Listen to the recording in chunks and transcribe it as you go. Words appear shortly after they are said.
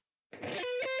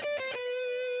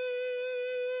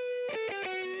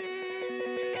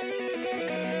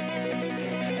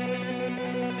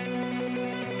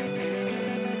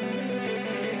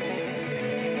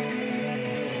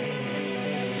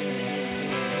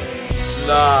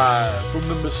Live from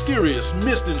the mysterious,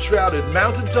 mist-enshrouded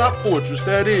mountaintop fortress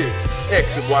that is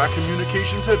X and Y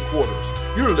Communications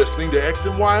headquarters, you're listening to X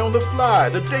and Y on the Fly,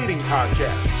 the dating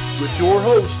podcast, with your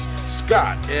hosts,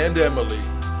 Scott and Emily.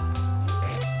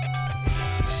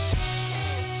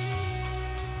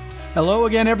 Hello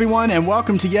again, everyone, and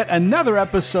welcome to yet another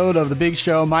episode of The Big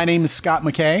Show. My name is Scott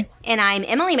McKay. And I'm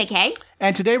Emily McKay.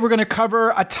 And today we're going to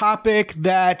cover a topic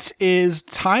that is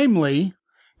timely,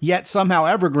 yet somehow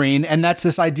evergreen, and that's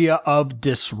this idea of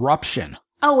disruption.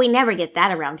 Oh, we never get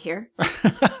that around here.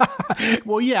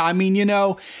 Well, yeah, I mean, you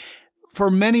know,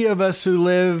 for many of us who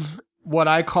live what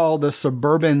I call the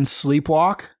suburban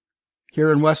sleepwalk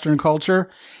here in Western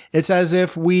culture, it's as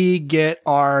if we get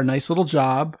our nice little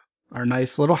job, our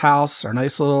nice little house, our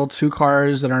nice little 2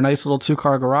 cars, and our nice little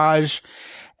 2-car garage,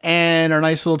 and our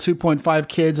nice little 2.5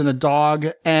 kids and a dog,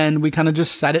 and we kind of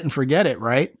just set it and forget it,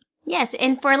 right? Yes,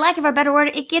 and for lack of a better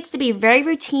word, it gets to be very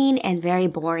routine and very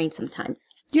boring sometimes.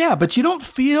 Yeah, but you don't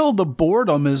feel the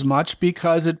boredom as much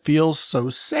because it feels so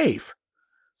safe.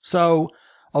 So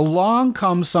along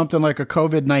comes something like a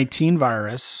COVID-19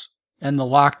 virus and the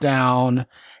lockdown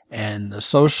and the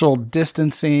social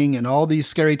distancing and all these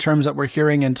scary terms that we're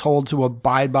hearing and told to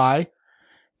abide by.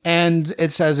 And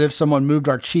it's as if someone moved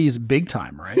our cheese big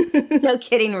time, right? No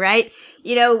kidding, right?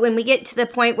 You know, when we get to the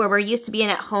point where we're used to being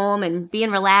at home and being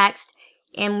relaxed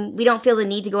and we don't feel the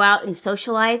need to go out and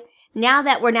socialize, now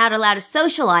that we're not allowed to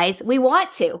socialize, we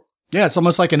want to. Yeah, it's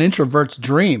almost like an introvert's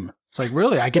dream. It's like,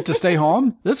 really, I get to stay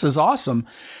home? This is awesome.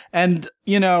 And,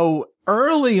 you know,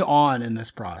 early on in this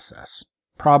process,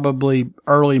 probably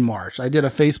early March, I did a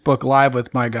Facebook Live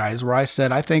with my guys where I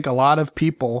said, I think a lot of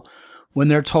people, when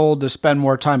they're told to spend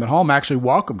more time at home, actually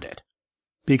welcomed it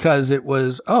because it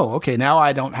was, oh, okay, now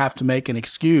I don't have to make an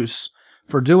excuse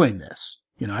for doing this.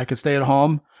 You know, I could stay at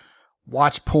home,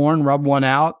 watch porn, rub one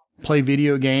out, play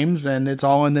video games, and it's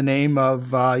all in the name of,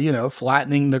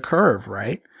 flattening the curve,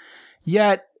 right?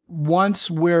 Yet, once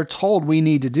we're told we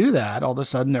need to do that, all of a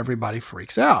sudden everybody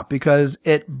freaks out because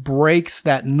it breaks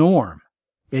that norm.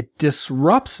 It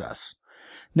disrupts us.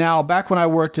 Now, back when I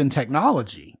worked in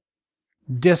technology,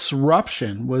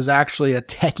 disruption was actually a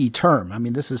techie term. I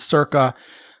mean, this is circa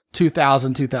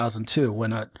 2000, 2002,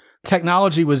 when a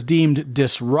technology was deemed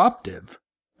disruptive.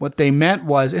 What they meant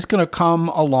was it's going to come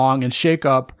along and shake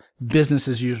up business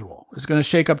as usual. It's going to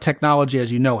shake up technology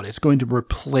as you know it. It's going to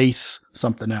replace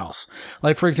something else.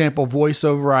 Like, for example, voice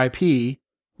over IP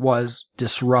was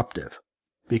disruptive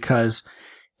because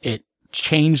it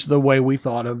changed the way we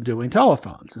thought of doing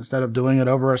telephones. Instead of doing it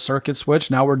over a circuit switch,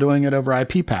 now we're doing it over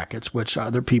IP packets, which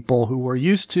other people who were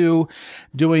used to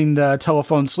doing the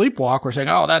telephone sleepwalk were saying,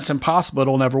 oh, that's impossible,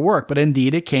 it'll never work. But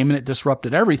indeed, it came and it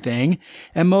disrupted everything.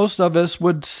 And most of us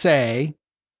would say,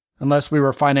 unless we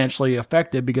were financially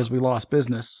affected because we lost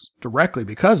business directly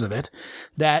because of it,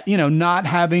 that, you know, not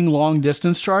having long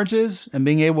distance charges and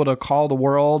being able to call the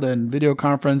world and video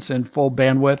conference in full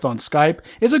bandwidth on Skype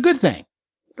is a good thing.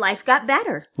 Life got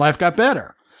better. Life got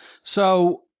better.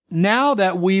 So now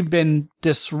that we've been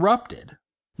disrupted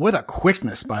with a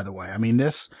quickness, by the way, I mean,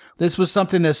 this was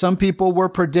something that some people were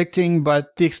predicting,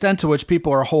 but the extent to which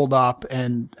people are holed up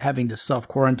and having to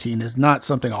self-quarantine is not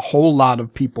something a whole lot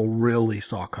of people really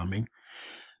saw coming.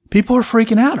 People are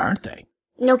freaking out, aren't they?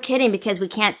 No kidding, because we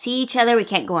can't see each other. We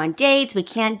can't go on dates. We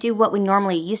can't do what we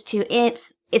normally used to.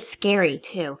 It's scary,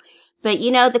 too. But,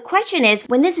 you know, the question is,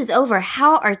 when this is over,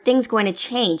 how are things going to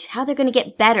change? How they're going to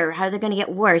get better? How they're going to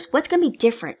get worse? What's going to be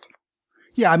different?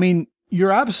 Yeah, I mean,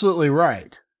 you're absolutely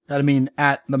right. I mean,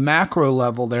 at the macro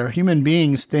level there, human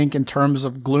beings think in terms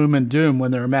of gloom and doom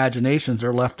when their imaginations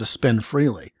are left to spin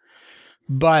freely.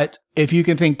 But if you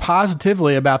can think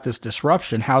positively about this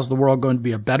disruption, how's the world going to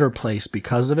be a better place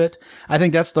because of it? I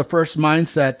think that's the first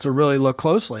mindset to really look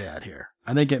closely at here.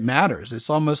 I think it matters. It's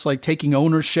almost like taking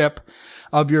ownership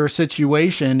of your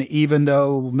situation, even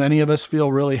though many of us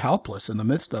feel really helpless in the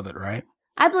midst of it, right?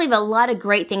 I believe a lot of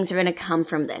great things are going to come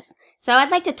from this. So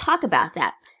I'd like to talk about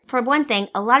that. For one thing,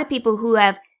 a lot of people who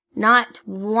have not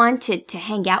wanted to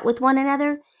hang out with one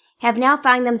another have now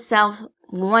found themselves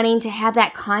wanting to have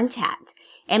that contact.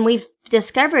 And we've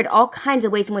discovered all kinds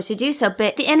of ways in which to do so,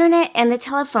 but the internet and the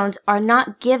telephones are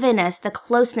not giving us the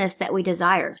closeness that we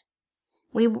desire.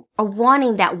 We are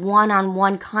wanting that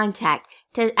one-on-one contact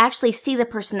to actually see the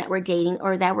person that we're dating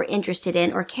or that we're interested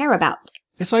in or care about.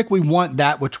 It's like we want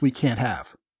that which we can't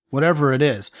have, whatever it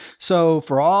is. So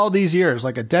for all these years,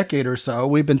 like a decade or so,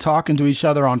 we've been talking to each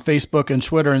other on Facebook and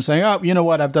Twitter and saying, oh, you know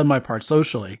what? I've done my part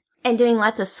socially. And doing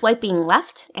lots of swiping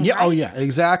left and right. Oh, yeah,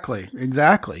 exactly.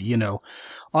 You know,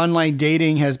 online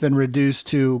dating has been reduced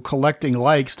to collecting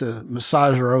likes to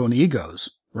massage our own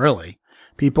egos, really.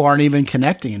 People aren't even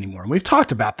connecting anymore. And we've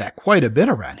talked about that quite a bit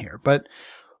around here. But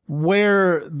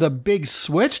where the big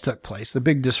switch took place, the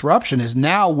big disruption, is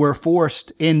now we're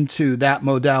forced into that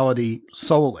modality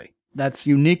solely. That's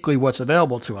uniquely what's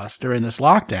available to us during this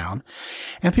lockdown.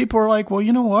 And people are like, well,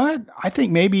 you know what? I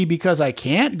think maybe because I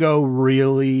can't go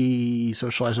really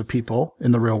socialize with people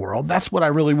in the real world, that's what I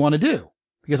really want to do.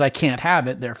 Because I can't have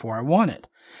it, therefore I want it.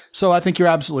 So I think you're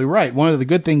absolutely right. One of the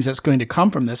good things that's going to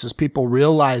come from this is people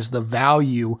realize the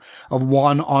value of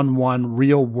one-on-one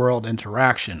real-world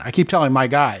interaction. I keep telling my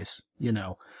guys,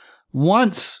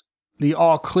 once the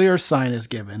all clear sign is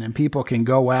given and people can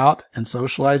go out and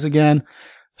socialize again,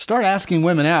 start asking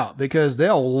women out because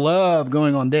they'll love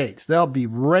going on dates. They'll be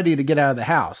ready to get out of the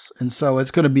house. And so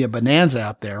it's going to be a bonanza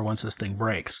out there once this thing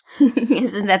breaks.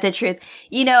 Isn't that the truth?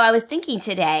 I was thinking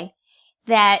today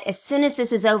that as soon as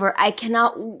this is over, I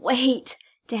cannot wait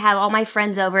to have all my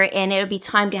friends over and it'll be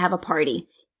time to have a party.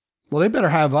 Well, they better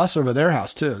have us over their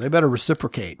house too. They better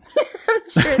reciprocate. I'm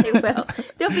sure they will.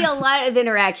 There'll be a lot of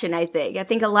interaction, I think. I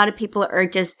think a lot of people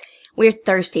we're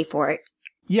thirsty for it.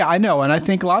 Yeah, I know. And I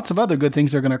think lots of other good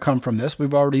things are going to come from this.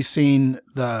 We've already seen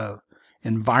the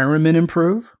environment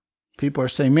improve. People are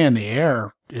saying, man, the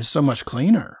air is so much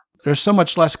cleaner. There's so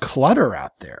much less clutter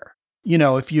out there.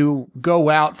 If you go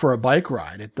out for a bike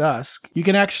ride at dusk, you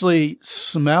can actually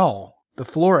smell the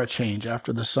flora change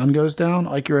after the sun goes down,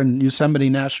 like you're in Yosemite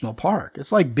National Park.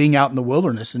 It's like being out in the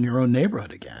wilderness in your own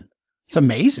neighborhood again. It's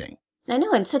amazing. I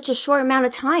know, in such a short amount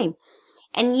of time.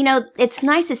 And, it's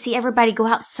nice to see everybody go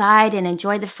outside and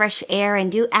enjoy the fresh air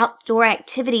and do outdoor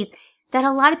activities that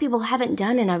a lot of people haven't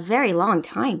done in a very long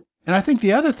time. And I think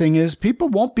the other thing is people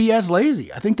won't be as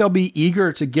lazy. I think they'll be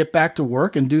eager to get back to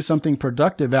work and do something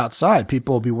productive outside.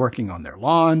 People will be working on their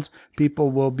lawns. People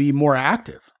will be more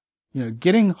active.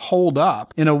 Getting holed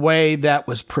up in a way that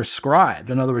was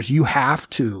prescribed. In other words, you have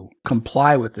to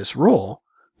comply with this rule.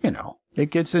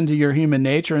 It gets into your human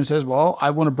nature and says, well,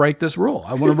 I want to break this rule.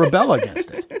 I want to rebel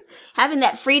against it. Having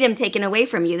that freedom taken away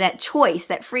from you, that choice,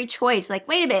 that free choice, like,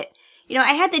 wait a minute.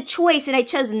 I had the choice and I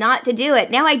chose not to do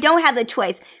it. Now I don't have the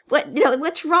choice.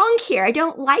 What's wrong here? I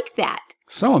don't like that.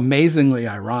 So amazingly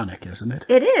ironic, isn't it?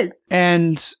 It is.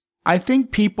 And I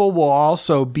think people will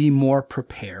also be more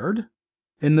prepared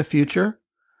in the future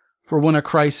for when a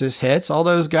crisis hits. All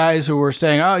those guys who were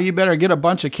saying, oh, you better get a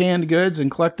bunch of canned goods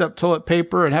and collect up toilet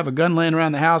paper and have a gun laying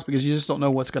around the house because you just don't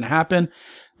know what's going to happen.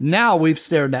 Now we've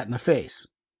stared that in the face.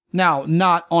 Now,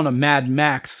 not on a Mad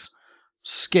Max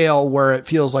scale where it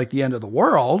feels like the end of the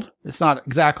world. It's not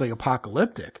exactly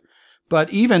apocalyptic,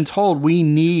 but even told we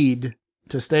need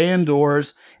to stay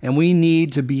indoors and we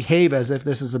need to behave as if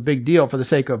this is a big deal for the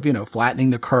sake of, flattening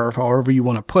the curve, however you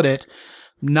want to put it,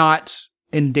 not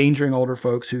endangering older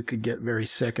folks who could get very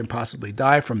sick and possibly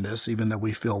die from this, even though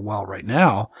we feel well right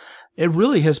now. It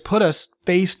really has put us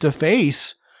face to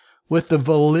face with the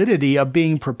validity of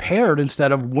being prepared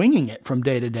instead of winging it from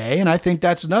day to day. And I think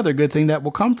that's another good thing that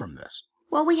will come from this.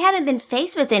 Well, we haven't been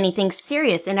faced with anything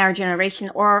serious in our generation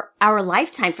or our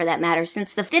lifetime for that matter.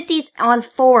 Since the 50s on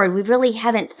forward, we really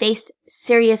haven't faced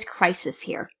serious crisis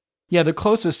here. Yeah, the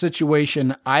closest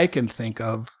situation I can think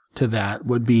of to that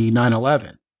would be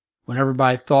 9/11. When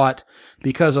everybody thought,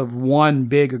 because of one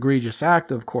big egregious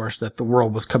act, of course, that the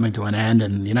world was coming to an end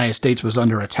and the United States was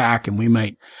under attack and we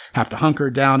might have to hunker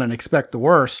down and expect the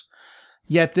worst.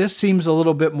 Yet this seems a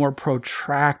little bit more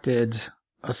protracted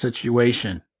a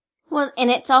situation. Well, and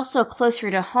it's also closer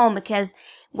to home because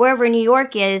wherever New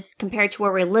York is compared to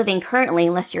where we're living currently,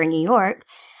 unless you're in New York,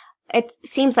 it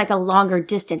seems like a longer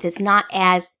distance. It's not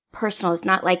as personal. It's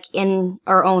not like in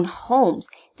our own homes.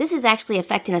 This is actually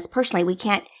affecting us personally. We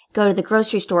can't go to the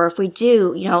grocery store. If we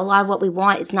do, a lot of what we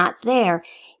want is not there.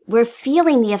 We're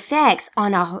feeling the effects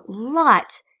on a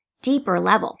lot deeper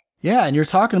level. Yeah, and you're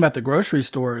talking about the grocery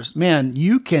stores. Man,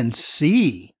 you can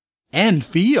see and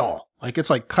feel like it's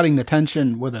like cutting the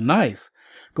tension with a knife.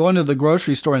 Going to the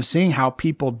grocery store and seeing how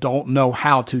people don't know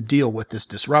how to deal with this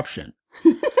disruption.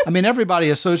 I mean, everybody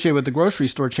associated with the grocery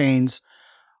store chains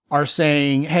are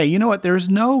saying, hey, you know what? There's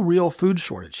no real food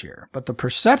shortage here. But the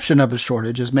perception of a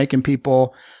shortage is making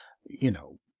people,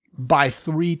 buy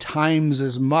 3 times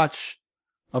as much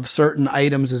of certain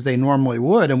items as they normally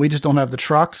would. And we just don't have the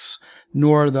trucks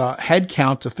nor the head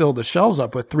count to fill the shelves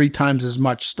up with 3 times as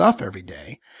much stuff every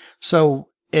day. So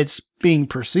it's being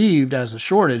perceived as a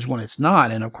shortage when it's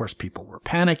not. And of course, people were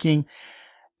panicking.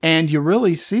 And you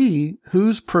really see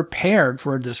who's prepared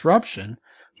for a disruption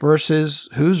versus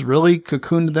who's really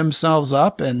cocooned themselves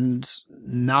up and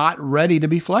not ready to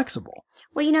be flexible.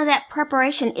 Well, that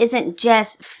preparation isn't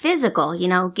just physical,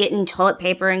 getting toilet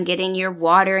paper and getting your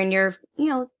water and your,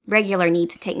 regular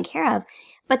needs taken care of.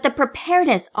 But the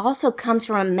preparedness also comes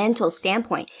from a mental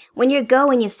standpoint. When you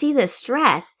go and you see the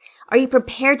stress, are you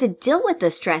prepared to deal with the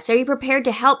stress? Are you prepared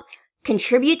to help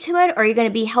contribute to it? Or are you going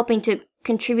to be helping to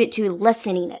contribute to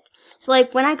lessening it? So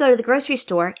like when I go to the grocery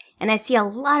store and I see a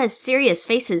lot of serious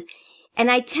faces,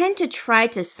 and I tend to try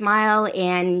to smile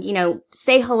and,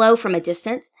 say hello from a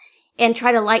distance and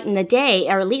try to lighten the day,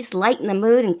 or at least lighten the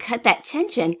mood and cut that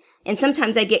tension. And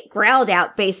sometimes I get growled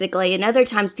out, basically. And other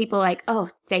times people are like, oh,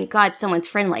 thank God someone's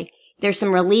friendly. There's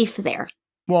some relief there.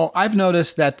 Well, I've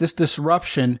noticed that this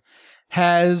disruption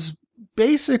has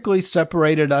basically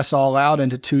separated us all out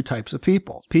into two types of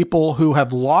people. People who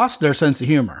have lost their sense of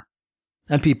humor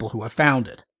and people who have found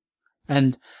it.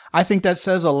 And I think that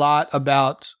says a lot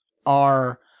about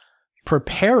our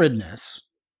preparedness,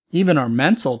 even our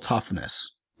mental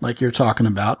toughness, like you're talking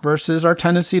about, versus our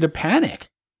tendency to panic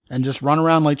and just run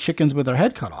around like chickens with our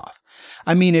head cut off.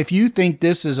 I mean, if you think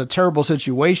this is a terrible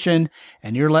situation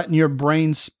and you're letting your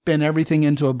brain spin everything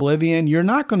into oblivion, you're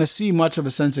not going to see much of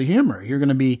a sense of humor. You're going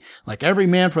to be like every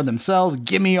man for themselves.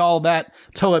 Give me all that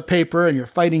toilet paper, and you're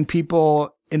fighting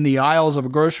people in the aisles of a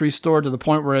grocery store to the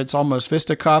point where it's almost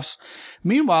fisticuffs.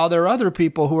 Meanwhile, there are other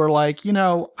people who are like,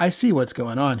 I see what's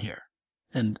going on here.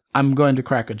 And I'm going to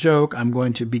crack a joke. I'm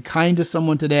going to be kind to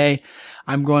someone today.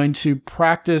 I'm going to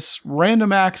practice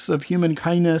random acts of human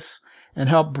kindness and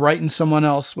help brighten someone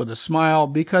else with a smile,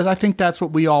 because I think that's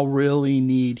what we all really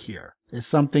need here, is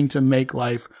something to make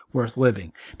life worth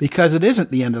living. Because it isn't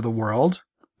the end of the world,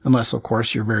 unless, of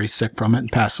course, you're very sick from it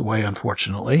and pass away,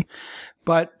 unfortunately.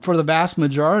 But for the vast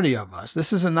majority of us,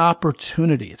 this is an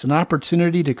opportunity. It's an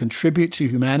opportunity to contribute to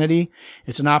humanity.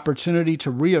 It's an opportunity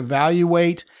to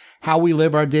reevaluate how we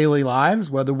live our daily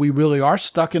lives, whether we really are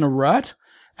stuck in a rut.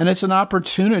 And it's an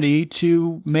opportunity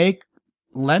to make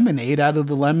lemonade out of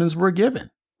the lemons we're given.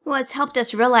 Well, it's helped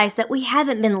us realize that we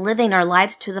haven't been living our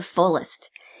lives to the fullest.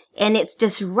 And it's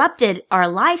disrupted our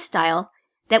lifestyle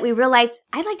that we realize,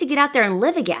 I'd like to get out there and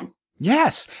live again.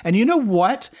 Yes. And you know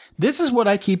what? This is what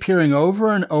I keep hearing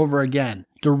over and over again,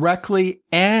 directly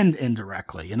and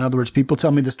indirectly. In other words, people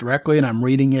tell me this directly and I'm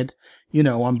reading it,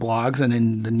 on blogs and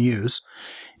in the news,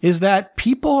 is that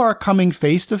people are coming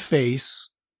face to face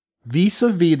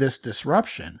vis-a-vis this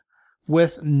disruption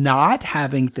with not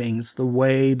having things the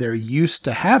way they're used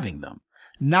to having them,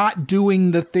 not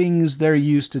doing the things they're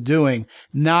used to doing,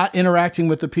 not interacting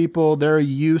with the people they're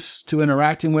used to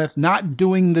interacting with, not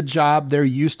doing the job they're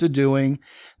used to doing,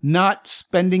 not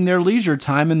spending their leisure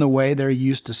time in the way they're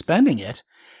used to spending it.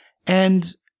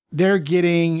 And they're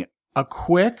getting a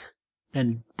quick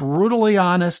and brutally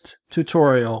honest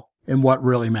tutorial in what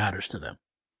really matters to them.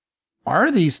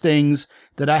 Are these things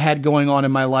that I had going on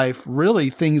in my life really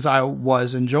things I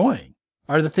was enjoying?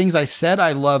 Are the things I said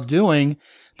I love doing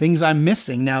things I'm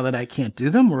missing now that I can't do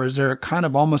them? Or is there kind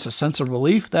of almost a sense of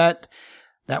relief that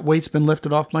that weight's been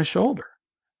lifted off my shoulder?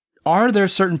 Are there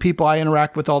certain people I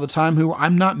interact with all the time who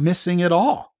I'm not missing at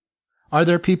all? Are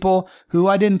there people who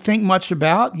I didn't think much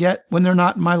about, yet when they're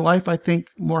not in my life, I think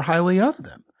more highly of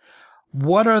them?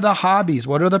 What are the hobbies?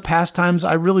 What are the pastimes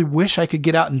I really wish I could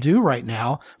get out and do right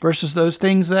now versus those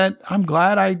things that I'm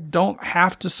glad I don't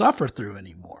have to suffer through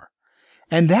anymore?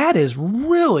 And that is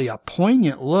really a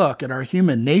poignant look at our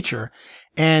human nature.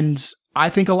 And I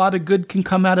think a lot of good can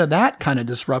come out of that kind of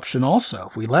disruption also,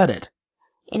 if we let it.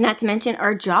 And not to mention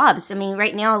our jobs. I mean,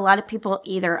 right now, a lot of people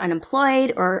either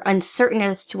unemployed or uncertain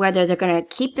as to whether they're going to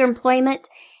keep their employment.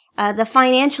 The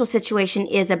financial situation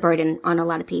is a burden on a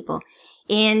lot of people.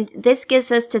 And this gets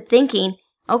us to thinking,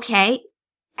 okay,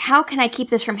 how can I keep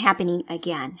this from happening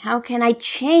again? How can I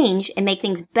change and make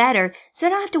things better so I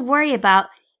don't have to worry about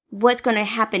what's going to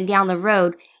happen down the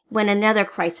road when another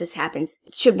crisis happens,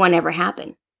 should one ever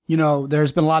happen?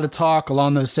 There's been a lot of talk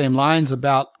along those same lines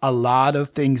about a lot of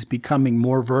things becoming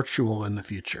more virtual in the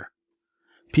future.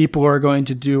 People are going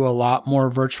to do a lot more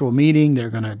virtual meeting. They're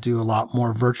going to do a lot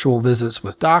more virtual visits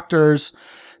with doctors.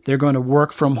 They're going to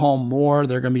work from home more.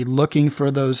 They're going to be looking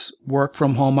for those work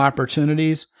from home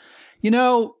opportunities.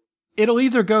 It'll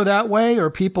either go that way, or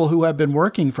people who have been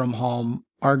working from home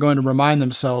are going to remind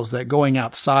themselves that going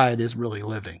outside is really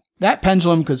living. That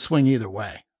pendulum could swing either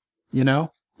way,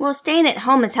 Well, staying at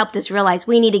home has helped us realize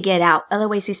we need to get out.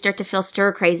 Otherwise, we start to feel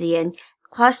stir crazy and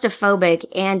claustrophobic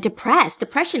and depressed.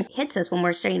 Depression hits us when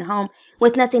we're staying home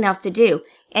with nothing else to do.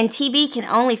 And TV can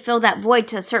only fill that void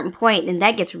to a certain point, and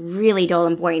that gets really dull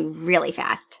and boring really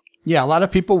fast. Yeah, a lot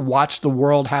of people watch the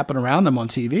world happen around them on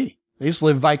TV. They just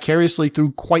live vicariously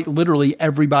through quite literally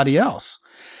everybody else.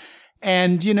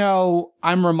 And,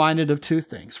 I'm reminded of two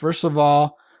things. First of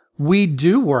all, We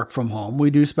do work from home.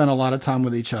 We do spend a lot of time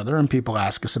with each other, and people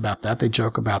ask us about that. They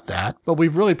joke about that. But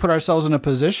we've really put ourselves in a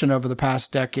position over the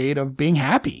past decade of being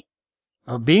happy,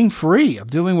 of being free, of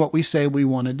doing what we say we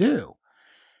want to do.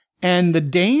 And the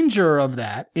danger of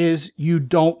that is you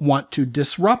don't want to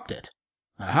disrupt it.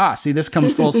 Aha, see, this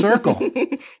comes full circle.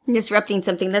 Disrupting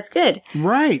something that's good.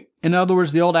 Right. In other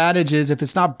words, the old adage is if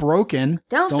it's not broken,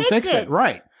 don't fix it.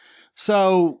 Right.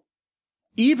 So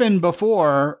even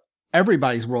before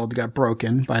everybody's world got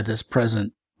broken by this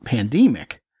present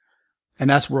pandemic, and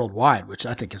that's worldwide, which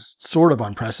I think is sort of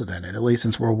unprecedented, at least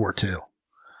since World War II.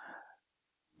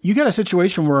 You got a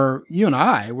situation where you and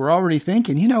I were already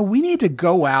thinking, we need to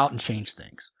go out and change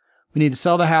things. We need to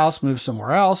sell the house, move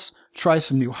somewhere else, try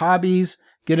some new hobbies,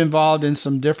 get involved in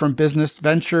some different business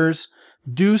ventures,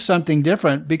 do something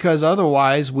different, because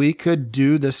otherwise we could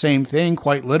do the same thing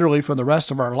quite literally for the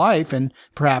rest of our life and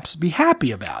perhaps be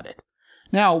happy about it.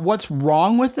 Now, what's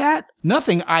wrong with that?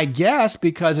 Nothing, I guess,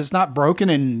 because it's not broken,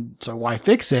 and so why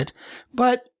fix it?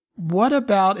 But what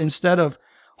about instead of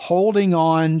holding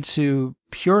on to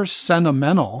pure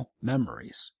sentimental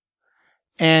memories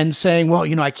and saying,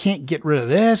 well, I can't get rid of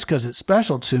this because it's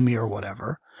special to me or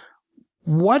whatever,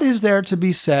 what is there to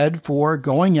be said for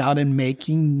going out and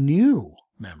making new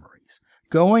memories,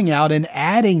 going out and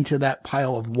adding to that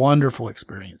pile of wonderful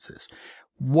experiences?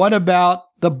 What about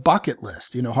the bucket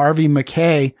list? Harvey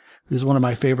Mackay, who's one of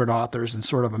my favorite authors and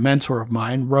sort of a mentor of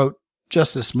mine, wrote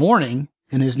just this morning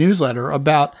in his newsletter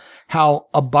about how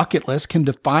a bucket list can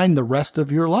define the rest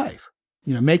of your life.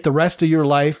 Make the rest of your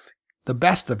life the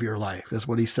best of your life is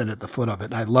what he said at the foot of it.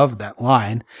 And I love that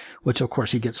line, which of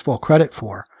course he gets full credit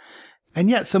for. And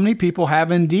yet so many people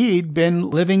have indeed been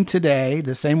living today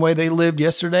the same way they lived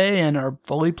yesterday and are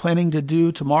fully planning to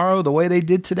do tomorrow the way they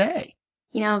did today.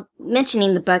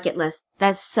 Mentioning the bucket list,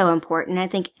 that's so important. I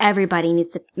think everybody needs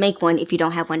to make one if you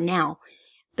don't have one now.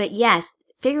 But yes,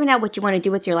 figuring out what you want to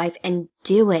do with your life and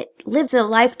do it. Live the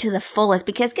life to the fullest,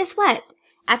 because guess what?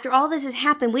 After all this has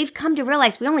happened, we've come to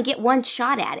realize we only get one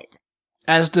shot at it.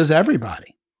 As does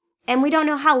everybody. And we don't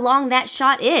know how long that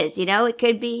shot is. It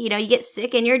could be, you get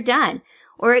sick and you're done.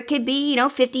 Or it could be,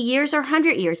 50 years or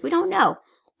 100 years. We don't know.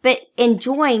 But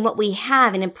enjoying what we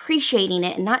have and appreciating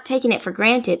it and not taking it for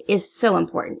granted is so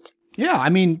important. Yeah,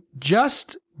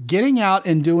 just getting out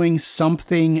and doing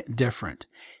something different,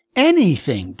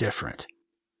 anything different,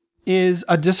 is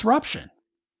a disruption.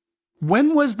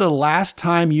 When was the last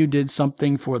time you did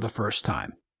something for the first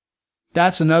time?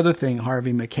 That's another thing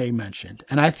Harvey Mackay mentioned.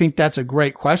 And I think that's a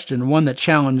great question, one that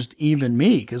challenged even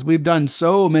me, because we've done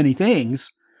so many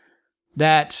things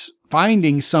that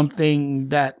finding something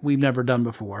that we've never done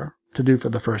before to do for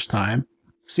the first time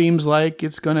seems like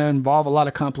it's going to involve a lot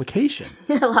of complication.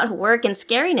 A lot of work and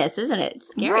scariness, isn't it?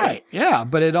 It's scary. Right. Yeah.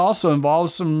 But it also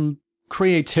involves some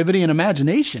creativity and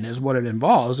imagination is what it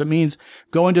involves. It means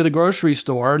going to the grocery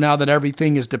store now that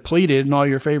everything is depleted and all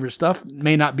your favorite stuff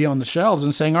may not be on the shelves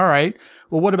and saying, all right,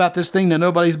 well, what about this thing that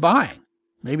nobody's buying?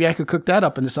 Maybe I could cook that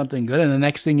up into something good. And the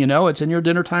next thing you know, it's in your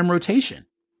dinner time rotation,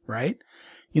 right?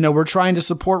 We're trying to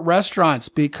support restaurants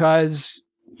because,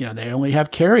 they only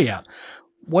have carryout.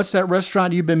 What's that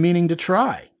restaurant you've been meaning to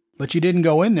try, but you didn't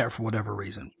go in there for whatever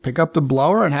reason? Pick up the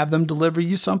blower and have them deliver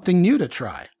you something new to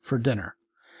try for dinner.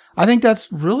 I think that's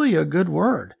really a good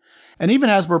word. And even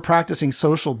as we're practicing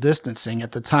social distancing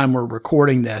at the time we're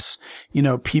recording this,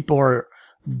 people are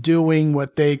doing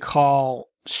what they call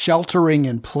sheltering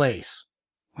in place,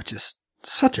 which is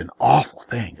such an awful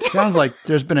thing. It sounds like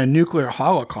there's been a nuclear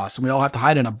holocaust and we all have to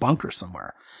hide in a bunker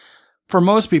somewhere. For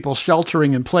most people,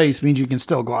 sheltering in place means you can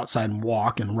still go outside and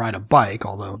walk and ride a bike,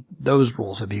 although those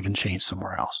rules have even changed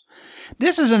somewhere else.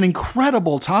 This is an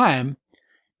incredible time,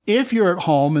 if you're at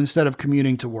home instead of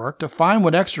commuting to work, to find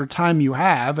what extra time you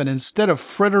have, and instead of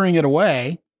frittering it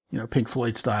away, Pink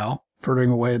Floyd style, frittering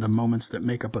away the moments that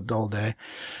make up a dull day,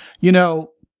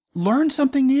 learn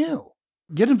something new.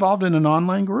 Get involved in an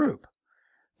online group.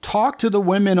 Talk to the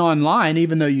women online,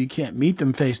 even though you can't meet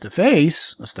them face to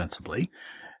face, ostensibly.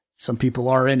 Some people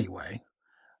are anyway.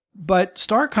 But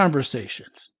start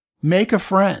conversations. Make a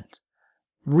friend.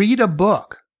 Read a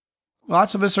book.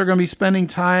 Lots of us are going to be spending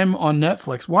time on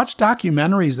Netflix. Watch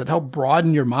documentaries that help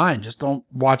broaden your mind. Just don't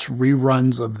watch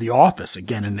reruns of The Office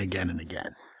again and again and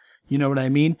again. You know what I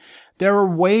mean? There are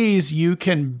ways you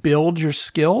can build your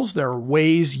skills. There are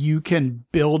ways you can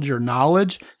build your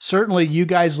knowledge. Certainly you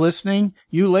guys listening,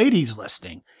 you ladies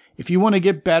listening. If you want to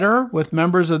get better with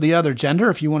members of the other gender,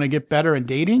 if you want to get better in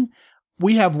dating,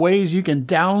 we have ways you can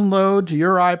download to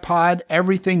your iPod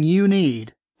everything you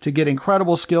need to get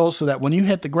incredible skills so that when you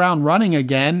hit the ground running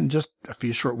again, in just a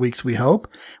few short weeks, we hope,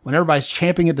 when everybody's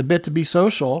champing at the bit to be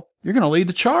social, You're going to lead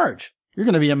the charge. You're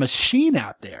going to be a machine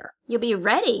out there. You'll be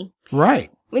ready.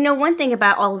 Right. We know one thing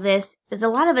about all of this is a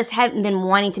lot of us haven't been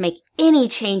wanting to make any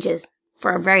changes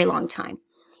for a very long time.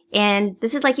 And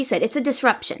this is, like you said, it's a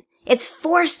disruption. It's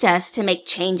forced us to make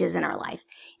changes in our life.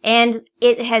 And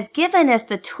it has given us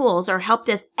the tools, or helped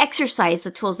us exercise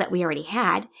the tools that we already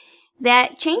had,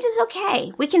 that change is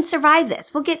okay. We can survive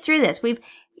this. We'll get through this. We've,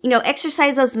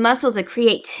 exercised those muscles of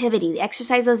creativity,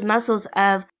 exercise those muscles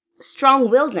of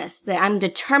strong-willedness, that I'm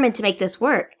determined to make this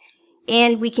work.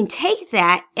 And we can take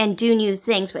that and do new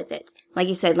things with it. Like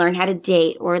you said, learn how to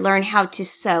date, or learn how to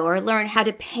sew, or learn how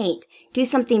to paint. Do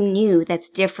something new that's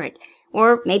different.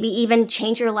 Or maybe even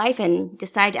change your life and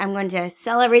decide I'm going to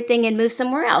sell everything and move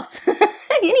somewhere else.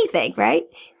 Anything, right?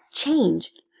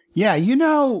 Change. Yeah,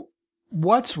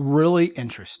 what's really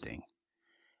interesting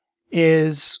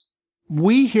is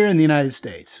we here in the United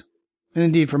States, and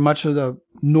indeed for much of the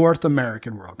North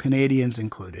American world, Canadians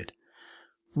included,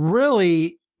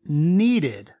 really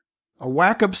needed a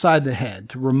whack upside the head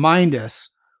to remind us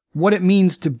what it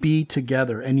means to be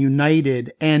together and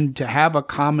united, and to have a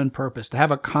common purpose, to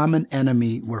have a common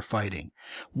enemy we're fighting.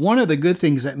 One of the good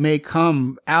things that may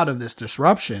come out of this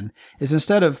disruption is,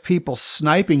 instead of people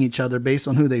sniping each other based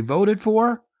on who they voted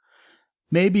for,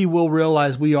 maybe we'll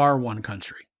realize we are one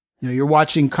country. You're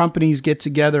watching companies get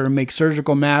together and make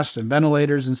surgical masks and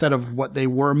ventilators instead of what they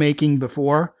were making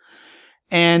before.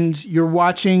 And you're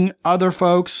watching other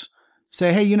folks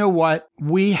say, hey, you know what?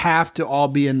 We have to all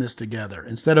be in this together.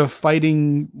 Instead of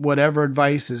fighting whatever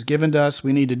advice is given to us,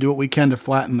 we need to do what we can to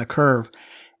flatten the curve.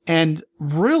 And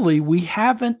really, we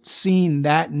haven't seen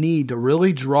that need to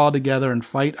really draw together and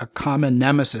fight a common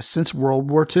nemesis since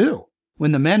World War II,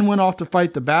 when the men went off to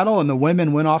fight the battle and the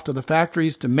women went off to the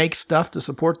factories to make stuff to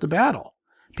support the battle.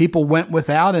 People went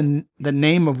without in the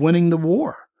name of winning the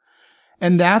war.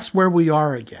 And that's where we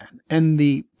are again. And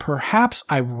the perhaps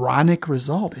ironic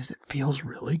result is it feels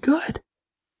really good.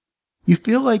 You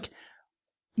feel like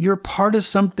you're part of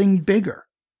something bigger.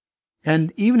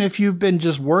 And even if you've been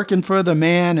just working for the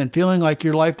man and feeling like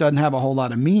your life doesn't have a whole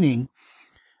lot of meaning,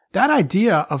 that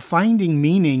idea of finding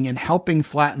meaning and helping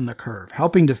flatten the curve,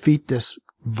 helping defeat this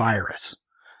virus,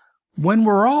 when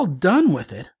we're all done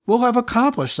with it, we'll have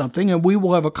accomplished something, and we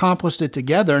will have accomplished it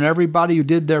together, and everybody who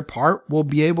did their part will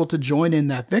be able to join in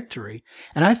that victory.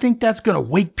 And I think that's going to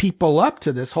wake people up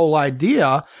to this whole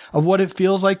idea of what it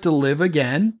feels like to live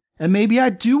again. And maybe I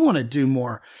do want to do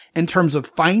more in terms of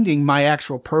finding my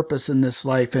actual purpose in this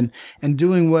life and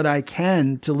doing what I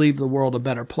can to leave the world a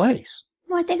better place.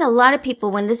 Well, I think a lot of people,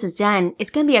 when this is done, it's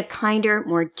going to be a kinder,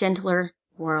 more gentler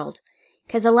world.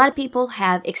 Because a lot of people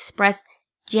have expressed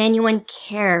genuine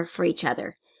care for each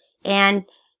other. And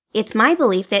it's my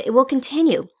belief that it will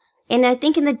continue. And I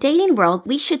think in the dating world,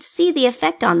 we should see the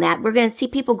effect on that. We're going to see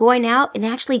people going out and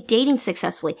actually dating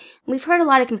successfully. We've heard a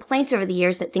lot of complaints over the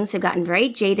years that things have gotten very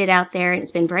jaded out there and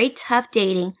it's been very tough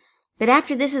dating. But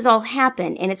after this has all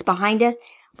happened and it's behind us,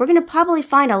 we're going to probably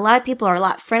find a lot of people are a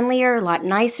lot friendlier, a lot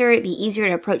nicer. It'd be easier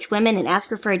to approach women and ask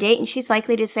her for a date. And she's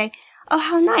likely to say, oh,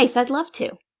 how nice. I'd love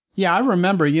to. Yeah, I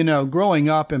remember, growing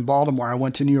up in Baltimore, I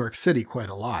went to New York City quite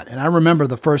a lot. And I remember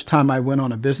the first time I went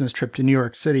on a business trip to New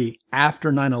York City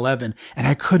after 9/11, and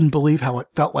I couldn't believe how it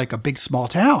felt like a big, small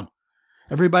town.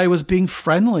 Everybody was being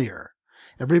friendlier.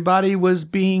 Everybody was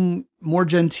being more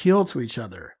genteel to each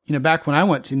other. Back when I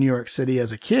went to New York City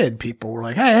as a kid, people were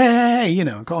like, hey,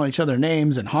 calling each other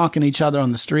names and honking each other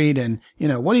on the street. And,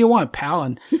 what do you want, pal?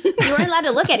 And you weren't allowed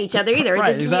to look at each other either.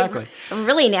 Right, exactly. A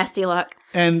really nasty look.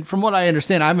 And from what I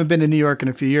understand, I haven't been to New York in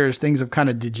a few years. Things have kind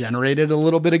of degenerated a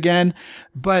little bit again,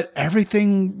 but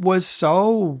everything was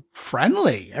so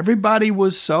friendly. Everybody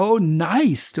was so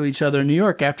nice to each other in New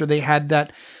York after they had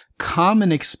that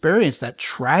common experience, that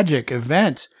tragic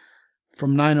event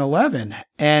from 9/11.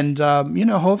 And,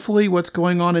 hopefully what's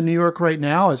going on in New York right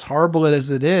now, as horrible as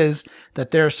it is,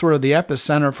 that they're sort of the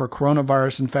epicenter for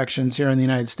coronavirus infections here in the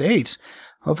United States.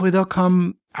 Hopefully they'll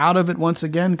come out of it once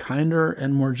again, kinder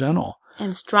and more gentle.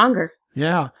 And stronger.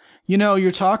 Yeah.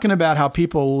 You're talking about how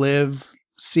people live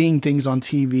seeing things on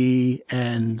TV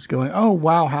and going, oh,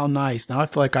 wow, how nice. Now I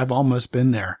feel like I've almost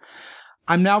been there.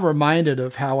 I'm now reminded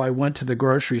of how I went to the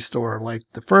grocery store like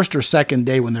the first or second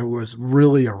day when there was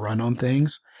really a run on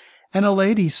things. And a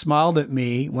lady smiled at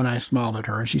me when I smiled at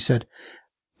her. And she said,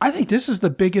 I think this is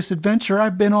the biggest adventure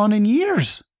I've been on in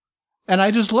years. And I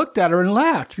just looked at her and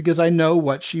laughed because I know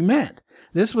what she meant.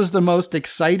 This was the most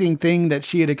exciting thing that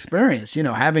she had experienced,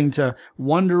 having to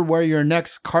wonder where your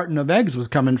next carton of eggs was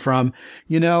coming from,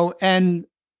 and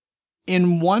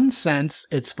in one sense,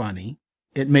 it's funny.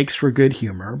 It makes for good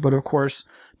humor. But of course,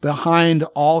 behind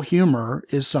all humor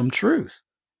is some truth.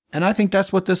 And I think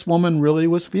that's what this woman really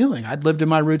was feeling. I'd lived in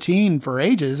my routine for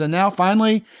ages, and now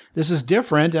finally this is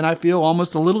different, and I feel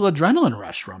almost a little adrenaline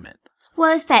rush from it.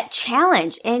 Well, it's that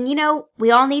challenge. And, we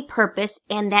all need purpose,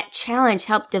 and that challenge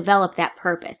helped develop that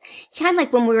purpose. Kind of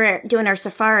like when we were doing our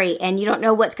safari, and you don't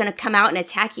know what's going to come out and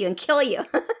attack you and kill you.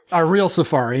 Our real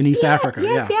safari in East Africa.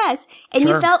 Yes. And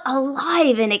Sure. you felt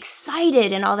alive and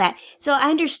excited and all that. So I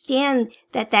understand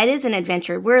that is an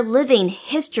adventure. We're living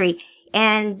history,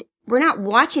 and we're not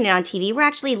watching it on TV. We're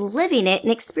actually living it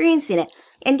and experiencing it.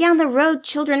 And down the road,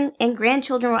 children and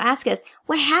grandchildren will ask us,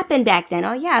 what happened back then?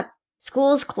 Oh, yeah,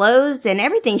 schools closed and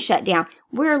everything shut down.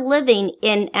 We're living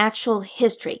in actual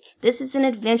history. This is an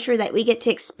adventure that we get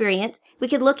to experience. We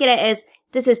could look at it as,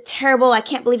 this is terrible. I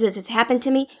can't believe this has happened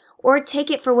to me. Or take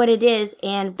it for what it is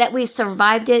and that we've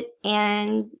survived it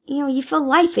and, you feel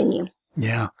life in you.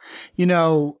 Yeah.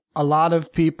 A lot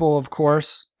of people, of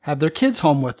course, have their kids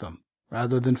home with them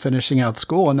rather than finishing out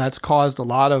school. And that's caused a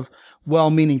lot of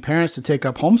well-meaning parents to take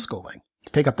up homeschooling,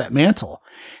 to take up that mantle.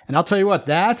 And I'll tell you what,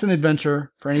 that's an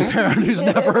adventure for any parent who's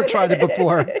never tried it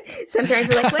before. Some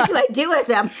parents are like, what do I do with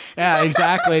them? Yeah,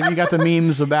 exactly. You got the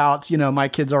memes about, my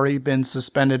kid's already been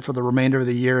suspended for the remainder of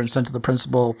the year and sent to the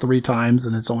principal 3 times,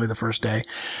 and it's only the first day.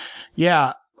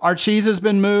 Yeah, our cheese has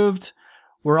been moved.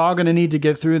 We're all going to need to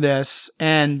get through this.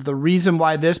 And the reason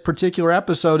why this particular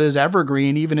episode is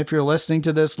evergreen, even if you're listening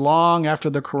to this long after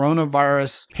the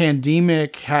coronavirus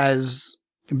pandemic has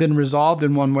been resolved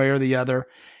in one way or the other,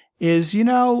 is, you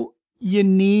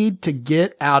need to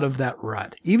get out of that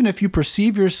rut. Even if you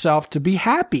perceive yourself to be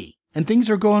happy and things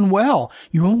are going well,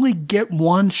 you only get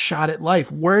one shot at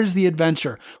life. Where's the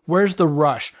adventure? Where's the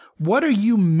rush? What are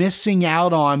you missing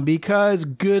out on because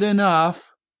good enough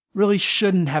really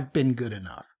shouldn't have been good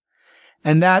enough?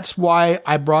 And that's why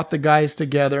I brought the guys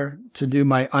together to do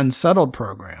my Unsettled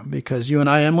program, because you and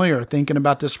I, Emily, are thinking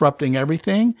about disrupting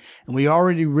everything, and we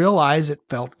already realized it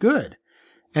felt good.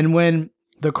 And when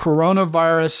the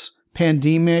coronavirus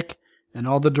pandemic and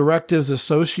all the directives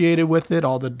associated with it,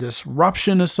 all the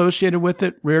disruption associated with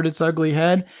it reared its ugly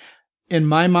head, in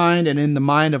my mind and in the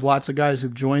mind of lots of guys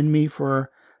who've joined me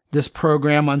for this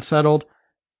program, Unsettled,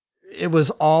 it was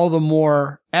all the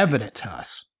more evident to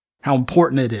us how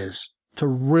important it is to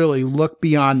really look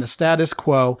beyond the status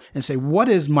quo and say, what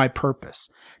is my purpose?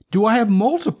 Do I have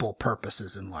multiple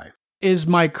purposes in life? Is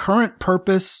my current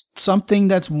purpose something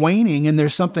that's waning and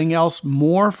there's something else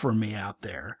more for me out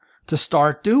there to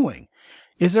start doing?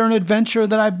 Is there an adventure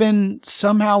that I've been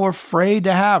somehow afraid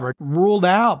to have or ruled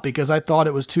out because I thought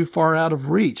it was too far out of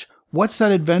reach? What's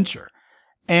that adventure?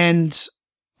 And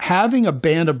having a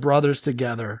band of brothers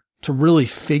together to really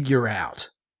figure out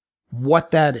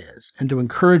what that is and to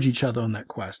encourage each other on that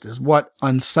quest is what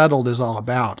Unsettled is all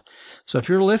about. So if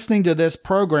you're listening to this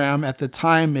program at the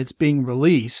time it's being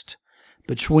released,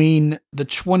 between the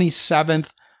 27th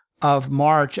of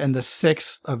March and the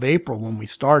 6th of April when we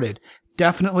started,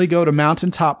 definitely go to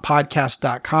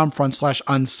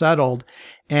mountaintoppodcast.com/unsettled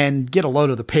and get a load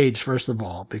of the page, first of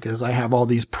all, because I have all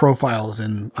these profiles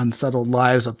and Unsettled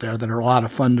lives up there that are a lot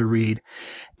of fun to read.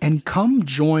 And come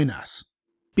join us.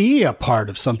 Be a part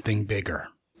of something bigger.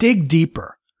 Dig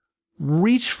deeper.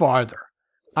 Reach farther.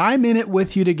 I'm in it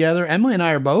with you together. Emily and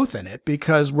I are both in it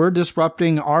because we're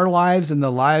disrupting our lives and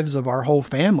the lives of our whole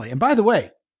family. And by the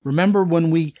way, remember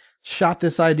when we shot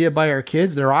this idea by our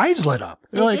kids, their eyes lit up.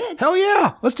 They're like, did. Hell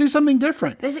yeah, let's do something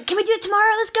different. They said, can we do it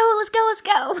tomorrow? Let's go, let's go, let's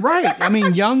go. Right. I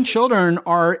mean, young children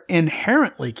are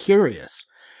inherently curious.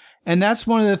 And that's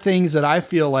one of the things that I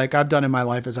feel like I've done in my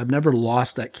life is I've never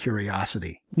lost that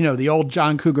curiosity. The old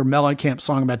John Cougar Mellencamp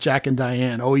song about Jack and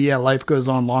Diane. Oh yeah, life goes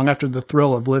on long after the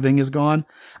thrill of living is gone.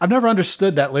 I've never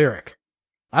understood that lyric.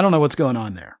 I don't know what's going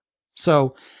on there.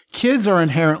 So kids are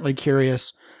inherently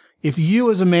curious. If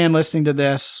you as a man listening to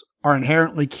this are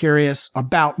inherently curious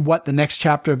about what the next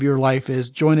chapter of your life is,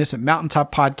 join us at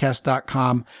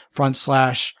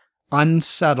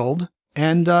mountaintoppodcast.com/unsettled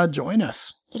and join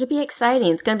us. It'll be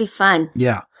exciting. It's going to be fun.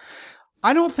 Yeah.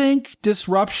 I don't think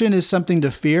disruption is something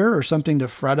to fear or something to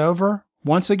fret over.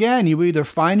 Once again, you either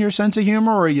find your sense of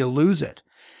humor or you lose it.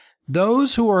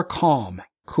 Those who are calm,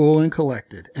 cool, and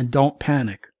collected and don't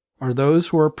panic are those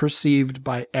who are perceived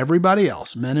by everybody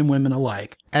else, men and women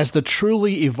alike, as the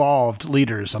truly evolved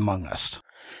leaders among us.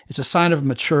 It's a sign of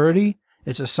maturity.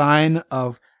 It's a sign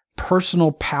of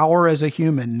personal power as a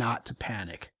human not to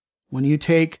panic. When you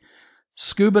take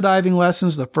scuba diving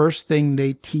lessons, the first thing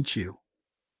they teach you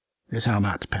is how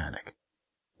not to panic.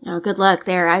 Oh, good luck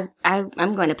there.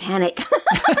 I'm going to panic.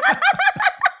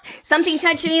 Something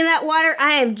touched me in that water,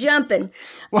 I am jumping.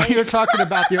 Well, you're talking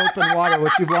about the open water,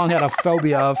 which you've long had a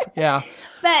phobia of. Yeah.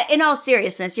 But in all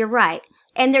seriousness, you're right.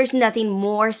 And there's nothing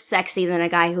more sexy than a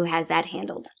guy who has that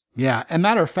handled. Yeah. And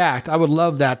matter of fact, I would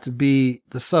love that to be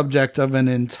the subject of an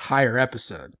entire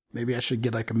episode. Maybe I should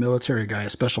get like a military guy, a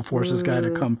special forces guy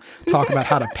to come talk about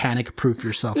how to panic proof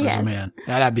yourself as a man.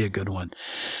 Yeah, that'd be a good one.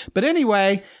 But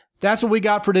anyway, that's what we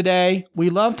got for today. We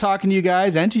love talking to you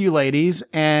guys and to you ladies.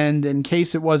 And in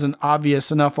case it wasn't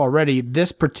obvious enough already,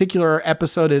 this particular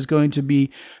episode is going to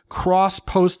be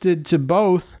cross-posted to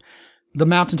both the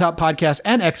Mountaintop Podcast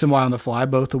and X and Y on the Fly,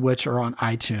 both of which are on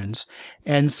iTunes.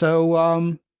 And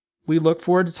so we look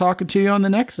forward to talking to you on the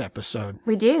next episode.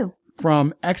 We do.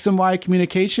 From X and Y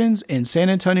Communications in San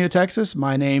Antonio, Texas,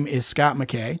 my name is Scott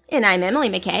McKay. And I'm Emily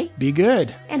McKay. Be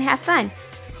good. And have fun.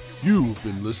 You've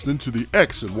been listening to the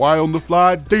X and Y on the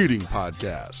Fly Dating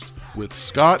Podcast with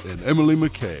Scott and Emily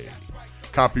McKay.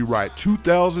 Copyright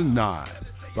 2009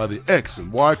 by the X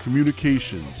and Y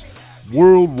Communications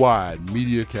Worldwide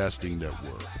Media Casting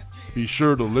Network. Be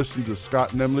sure to listen to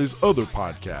Scott and Emily's other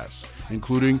podcasts,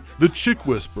 including The Chick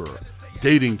Whisperer,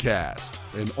 Dating Cast,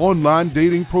 and Online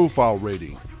Dating Profile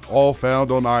Rating, all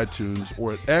found on iTunes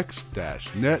or at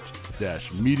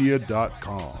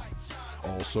x-net-media.com.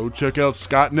 Also, check out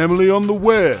Scott and Emily on the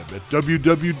web at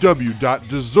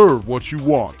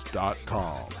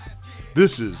www.deservewhatyouwant.com.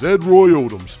 This is Ed Roy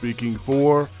Odom speaking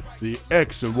for the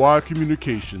X and Y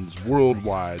Communications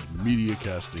Worldwide Media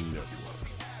Casting Network.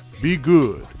 Be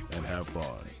good and have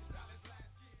fun.